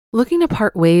Looking to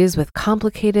part ways with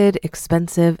complicated,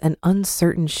 expensive, and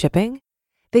uncertain shipping?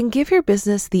 Then give your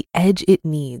business the edge it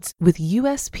needs with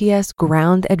USPS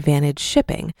Ground Advantage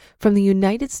shipping from the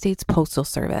United States Postal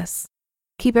Service.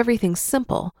 Keep everything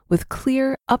simple with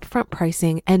clear, upfront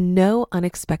pricing and no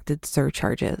unexpected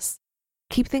surcharges.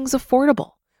 Keep things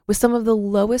affordable with some of the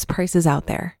lowest prices out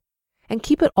there. And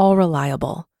keep it all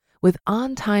reliable with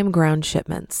on-time ground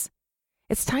shipments.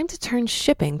 It's time to turn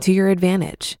shipping to your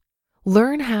advantage.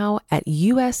 Learn how at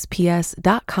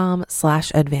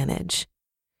USPS.com/advantage.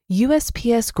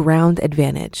 USPS Ground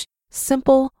Advantage.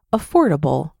 Simple,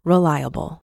 affordable,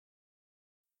 reliable.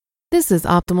 This is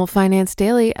Optimal Finance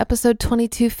Daily, episode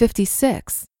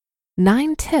 2256.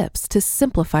 9 Tips to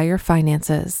Simplify Your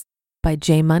Finances by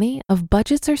Jay Money of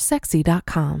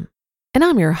BudgetsAreSexy.com. And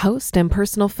I'm your host and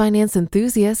personal finance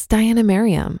enthusiast, Diana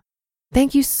Merriam.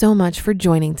 Thank you so much for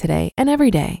joining today and every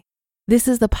day. This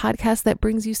is the podcast that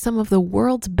brings you some of the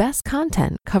world's best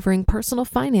content covering personal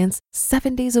finance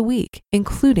 7 days a week,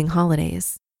 including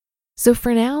holidays. So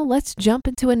for now, let's jump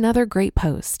into another great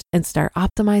post and start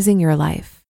optimizing your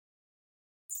life.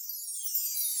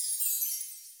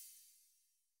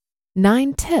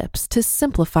 9 Tips to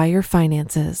Simplify Your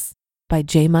Finances by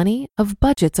Jay Money of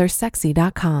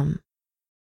BudgetsAreSexy.com.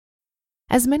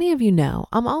 As many of you know,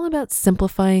 I'm all about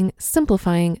simplifying.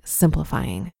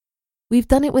 We've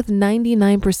done it with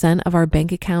 99% of our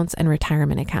bank accounts and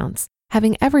retirement accounts,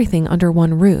 having everything under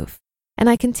one roof. And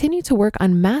I continue to work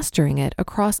on mastering it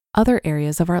across other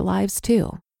areas of our lives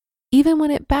too, even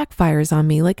when it backfires on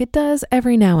me like it does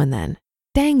every now and then.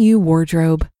 Dang you,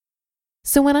 wardrobe.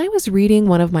 So when I was reading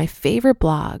one of my favorite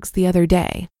blogs the other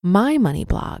day, My Money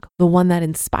blog, the one that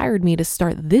inspired me to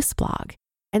start this blog,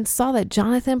 and saw that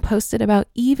Jonathan posted about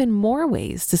even more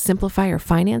ways to simplify your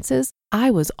finances, I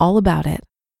was all about it.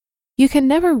 You can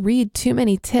never read too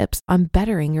many tips on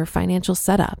bettering your financial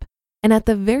setup. And at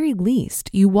the very least,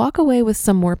 you walk away with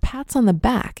some more pats on the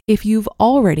back if you've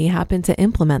already happened to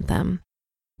implement them.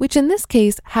 Which in this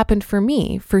case happened for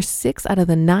me for 6 out of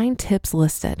the 9 tips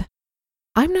listed.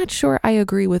 I'm not sure I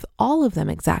agree with all of them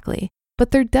exactly,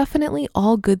 but they're definitely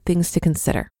all good things to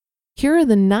consider. Here are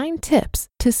the 9 tips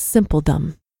to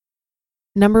simpledom.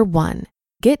 Number 1,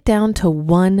 get down to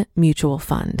one mutual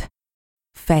fund.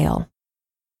 Fail.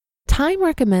 Time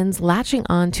recommends latching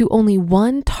on to only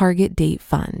one target date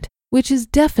fund, which is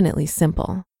definitely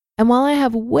simple. And while I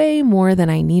have way more than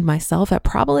I need myself at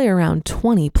probably around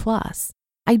 20 plus,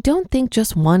 I don't think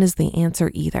just one is the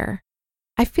answer either.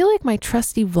 I feel like my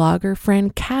trusty vlogger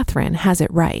friend Catherine has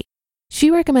it right. She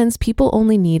recommends people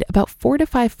only need about 4 to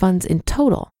 5 funds in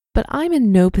total, but I'm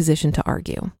in no position to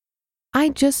argue. I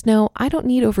just know I don't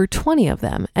need over 20 of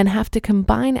them and have to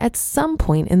combine at some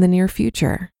point in the near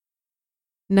future.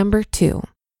 Number 2,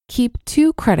 keep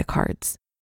 2 credit cards.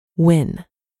 Win.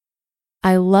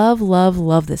 I love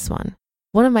this one.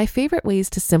 One of my favorite ways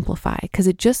to simplify because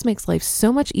it just makes life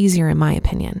so much easier in my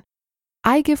opinion.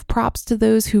 I give props to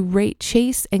those who rate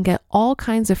Chase and get all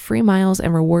kinds of free miles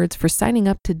and rewards for signing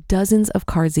up to dozens of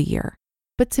cards a year.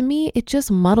 But to me, it just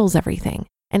muddles everything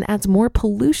and adds more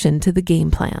pollution to the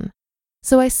game plan.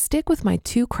 So I stick with my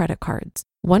 2 credit cards,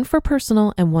 one for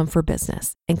personal and one for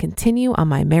business, and continue on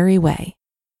my merry way.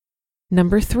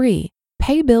 Number 3,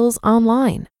 pay bills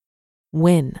online.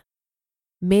 Win.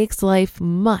 Makes life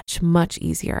much, much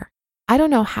easier. I don't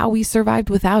know how we survived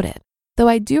without it, though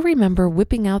I do remember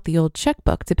whipping out the old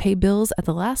checkbook to pay bills at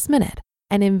the last minute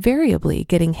and invariably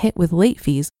getting hit with late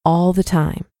fees all the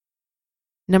time.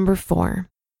 Number 4,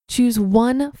 choose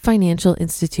one financial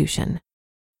institution.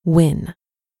 Win.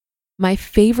 My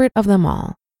favorite of them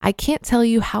all. I can't tell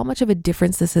you how much of a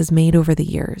difference this has made over the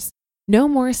years. No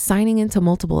more signing into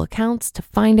multiple accounts to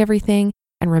find everything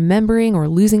and remembering or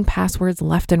losing passwords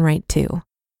left and right too.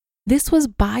 This was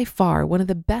by far one of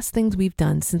the best things we've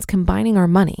done since combining our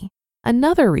money.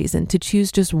 Another reason to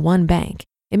choose just one bank.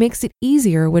 It makes it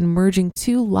easier when merging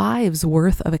 2 lives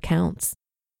worth of accounts.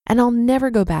 And I'll never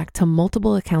go back to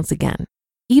multiple accounts again,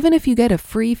 even if you get a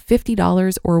free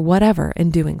 $50 or whatever in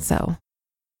doing so.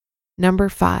 Number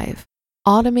 5,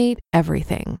 automate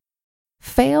everything.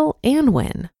 Fail and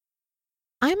win.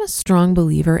 I'm a strong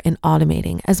believer in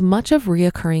automating as much of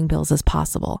reoccurring bills as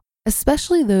possible,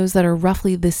 especially those that are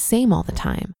roughly the same all the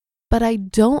time. But I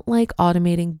don't like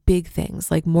automating big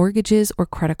things like mortgages or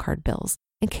credit card bills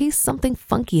in case something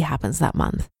funky happens that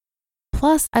month.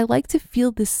 Plus, I like to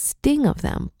feel the sting of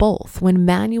them both when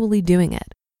manually doing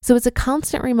it. So it's a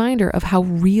constant reminder of how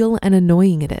real and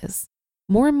annoying it is.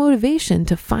 More motivation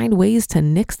to find ways to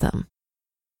nix them.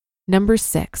 Number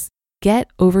 6, get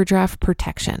overdraft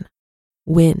protection.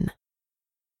 Win.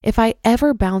 If I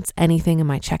ever bounce anything in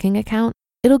my checking account,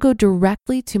 It'll go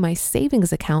directly to my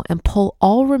savings account and pull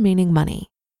all remaining money,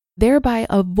 thereby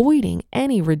avoiding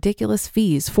any ridiculous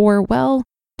fees for, well,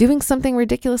 doing something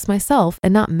ridiculous myself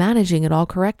and not managing it all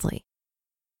correctly.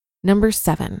 Number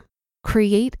 7,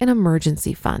 create an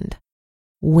emergency fund.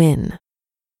 Win.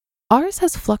 Ours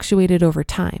has fluctuated over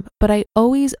time, but I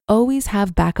always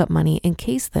have backup money in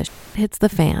case the shit hits the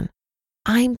fan.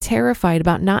 I'm terrified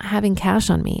about not having cash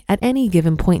on me at any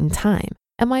given point in time,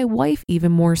 and my wife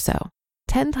even more so,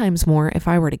 10 times more if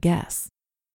I were to guess.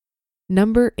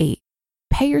 Number 8,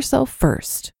 pay yourself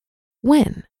first.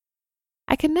 Win.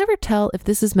 I can never tell if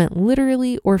this is meant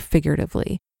literally or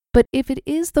figuratively, but if it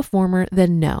is the former,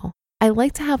 then no. I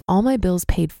like to have all my bills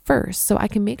paid first so I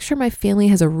can make sure my family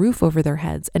has a roof over their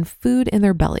heads and food in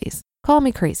their bellies. Call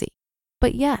me crazy.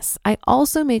 But yes, I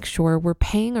also make sure we're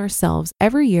paying ourselves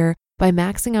every year by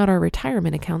maxing out our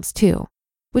retirement accounts too,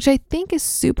 which I think is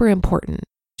super important,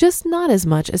 just not as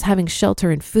much as having shelter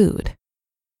and food.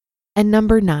 And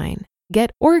number 9,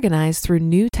 get organized through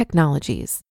new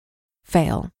technologies.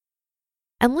 Fail.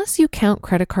 Unless you count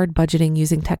credit card budgeting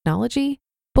using technology,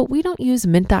 but we don't use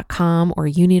Mint.com or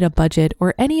You Need a Budget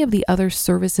or any of the other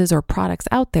services or products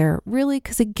out there, really,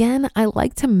 because again, I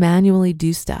like to manually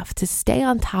do stuff to stay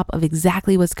on top of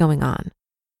exactly what's going on.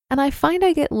 And I find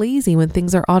I get lazy when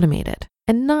things are automated,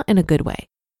 and not in a good way.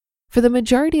 For the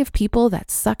majority of people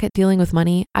that suck at dealing with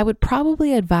money, I would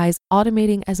probably advise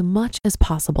automating as much as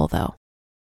possible though.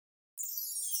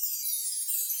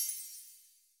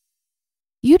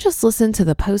 You just listened to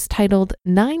the post titled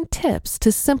 9 Tips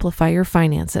to Simplify Your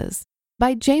Finances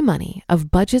by J Money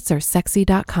of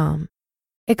budgetsaresexy.com.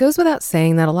 It goes without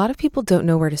saying that a lot of people don't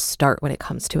know where to start when it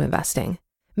comes to investing.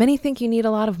 Many think you need a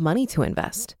lot of money to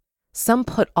invest. Some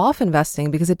put off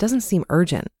investing because it doesn't seem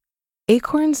urgent.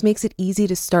 Acorns makes it easy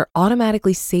to start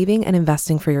automatically saving and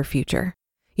investing for your future.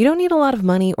 You don't need a lot of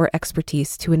money or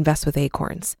expertise to invest with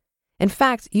Acorns. In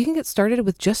fact, you can get started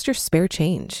with just your spare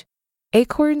change.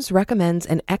 Acorns recommends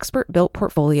an expert-built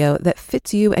portfolio that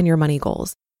fits you and your money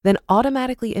goals, then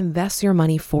automatically invests your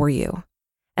money for you.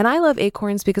 And I love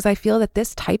Acorns because I feel that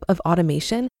this type of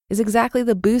automation is exactly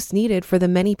the boost needed for the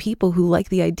many people who like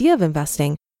the idea of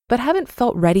investing, but haven't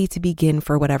felt ready to begin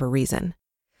for whatever reason.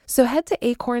 So head to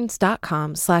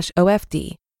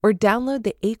acorns.com/OFD or download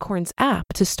the Acorns app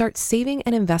to start saving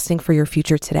and investing for your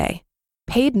future today.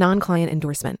 Paid non-client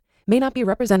endorsement. May not be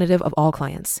representative of all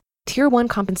clients. Tier 1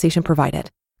 compensation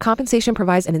provided. Compensation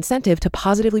provides an incentive to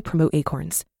positively promote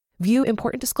Acorns. View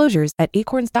important disclosures at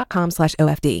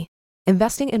acorns.com/OFD.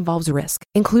 Investing involves risk,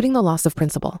 including the loss of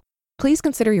principal. Please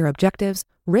consider your objectives,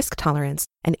 risk tolerance,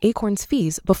 and Acorns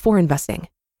fees before investing.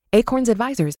 Acorns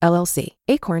Advisors, LLC.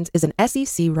 Acorns is an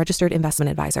SEC registered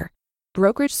investment advisor.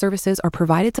 Brokerage services are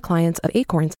provided to clients of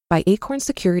Acorns by Acorns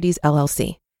Securities,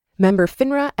 LLC. Member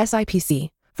FINRA SIPC.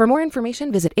 For more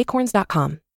information, visit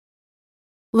acorns.com.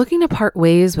 Looking to part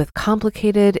ways with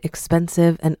complicated,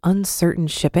 expensive, and uncertain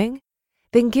shipping?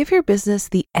 Then give your business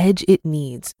the edge it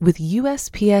needs with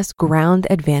USPS Ground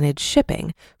Advantage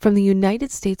shipping from the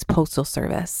United States Postal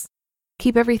Service.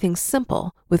 Keep everything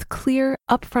simple with clear,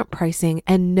 upfront pricing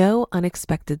and no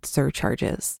unexpected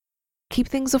surcharges. Keep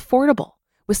things affordable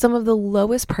with some of the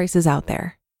lowest prices out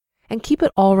there. And keep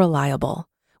it all reliable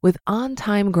with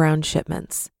on-time ground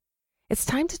shipments. It's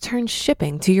time to turn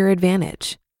shipping to your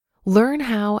advantage. Learn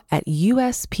how at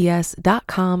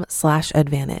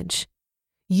USPS.com/advantage.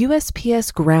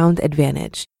 USPS Ground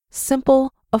Advantage.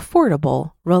 Simple,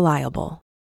 affordable, reliable.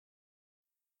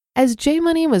 As J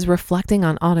Money was reflecting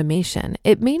on automation,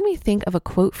 it made me think of a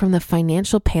quote from the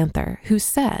Financial Panther who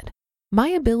said, "My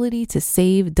ability to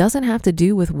save doesn't have to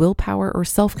do with willpower or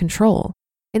self-control.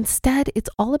 Instead, it's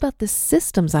all about the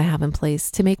systems I have in place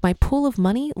to make my pool of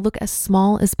money look as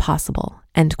small as possible."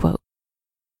 End quote.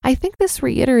 I think this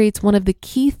reiterates one of the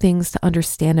key things to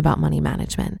understand about money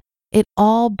management. It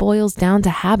all boils down to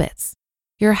habits.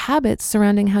 Your habits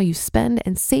surrounding how you spend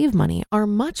and save money are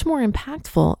much more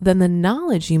impactful than the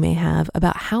knowledge you may have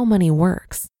about how money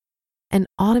works. And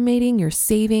automating your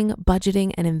saving,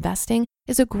 budgeting, and investing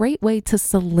is a great way to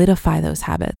solidify those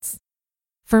habits.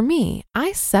 For me,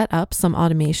 I set up some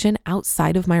automation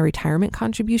outside of my retirement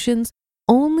contributions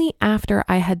only after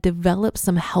I had developed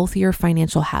some healthier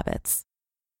financial habits.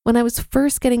 When I was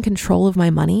first getting control of my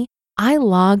money, I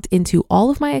logged into all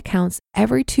of my accounts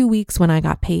every 2 weeks when I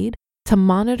got paid to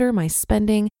monitor my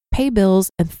spending, pay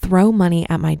bills, and throw money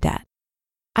at my debt.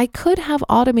 I could have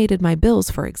automated my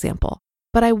bills, for example,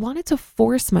 but I wanted to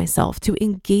force myself to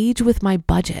engage with my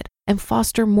budget and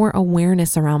foster more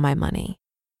awareness around my money.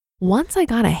 Once I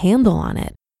got a handle on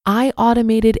it, I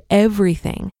automated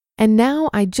everything And now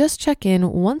I just check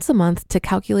in once a month to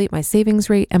calculate my savings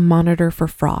rate and monitor for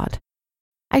fraud.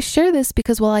 I share this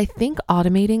because while I think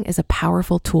automating is a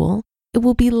powerful tool, it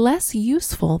will be less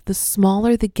useful the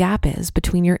smaller the gap is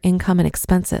between your income and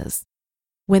expenses.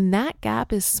 When that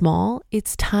gap is small,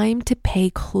 it's time to pay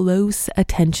close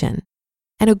attention.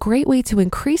 And a great way to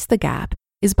increase the gap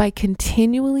is by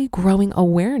continually growing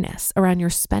awareness around your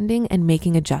spending and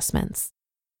making adjustments.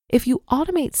 If you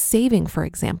automate saving, for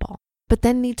example, but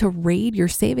then need to raid your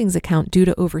savings account due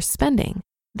to overspending,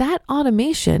 that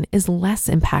automation is less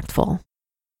impactful.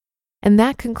 And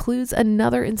that concludes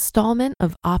another installment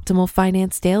of Optimal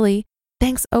Finance Daily.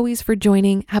 Thanks always for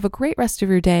joining. Have a great rest of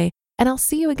your day, and I'll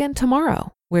see you again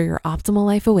tomorrow, where your optimal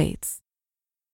life awaits.